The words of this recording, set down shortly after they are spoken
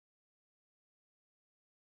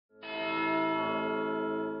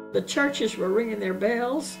The churches were ringing their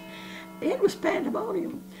bells. It was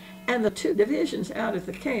pandemonium. And the two divisions out at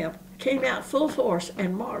the camp came out full force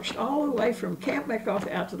and marched all the way from Camp Metcalfe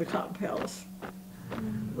out to the Cotton Palace.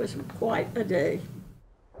 It was quite a day.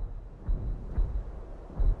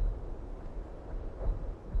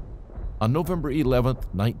 On November 11,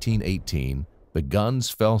 1918, the guns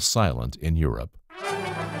fell silent in Europe.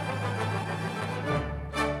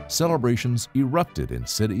 Celebrations erupted in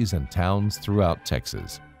cities and towns throughout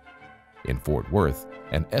Texas. In Fort Worth,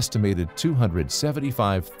 an estimated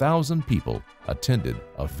 275,000 people attended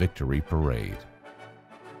a victory parade.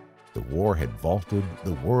 The war had vaulted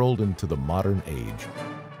the world into the modern age,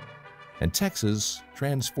 and Texas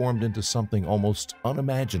transformed into something almost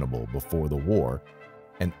unimaginable before the war,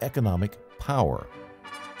 an economic power.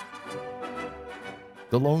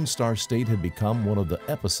 The Lone Star State had become one of the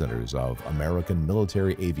epicenters of American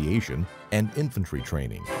military aviation and infantry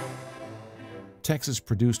training. Texas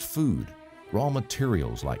produced food, raw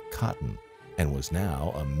materials like cotton, and was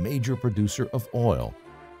now a major producer of oil,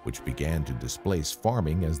 which began to displace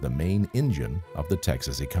farming as the main engine of the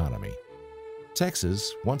Texas economy.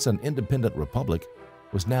 Texas, once an independent republic,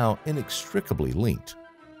 was now inextricably linked,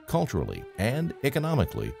 culturally and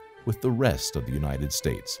economically, with the rest of the United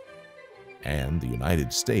States. And the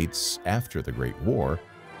United States, after the Great War,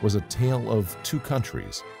 was a tale of two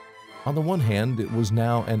countries. On the one hand, it was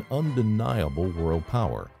now an undeniable world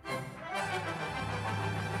power.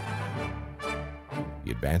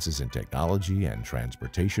 The advances in technology and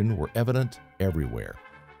transportation were evident everywhere.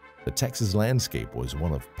 The Texas landscape was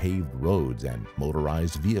one of paved roads and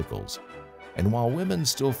motorized vehicles. And while women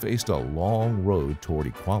still faced a long road toward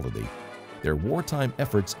equality, their wartime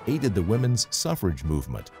efforts aided the women's suffrage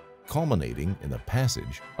movement, culminating in the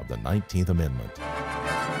passage of the 19th Amendment.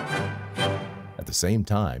 At the same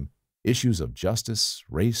time, issues of justice,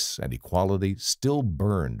 race, and equality still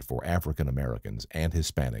burned for African Americans and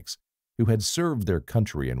Hispanics who had served their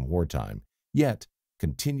country in wartime, yet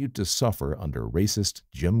continued to suffer under racist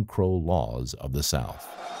Jim Crow laws of the South.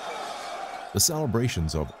 The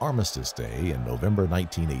celebrations of Armistice Day in November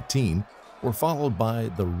 1918 were followed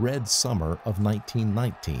by the Red Summer of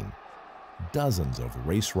 1919. Dozens of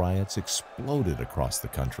race riots exploded across the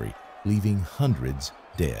country, leaving hundreds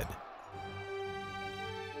dead.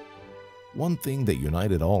 One thing that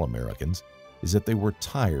united all Americans is that they were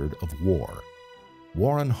tired of war.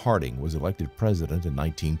 Warren Harding was elected president in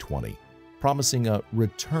 1920, promising a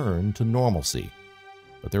return to normalcy.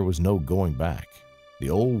 But there was no going back. The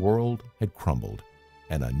old world had crumbled,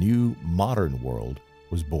 and a new, modern world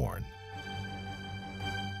was born.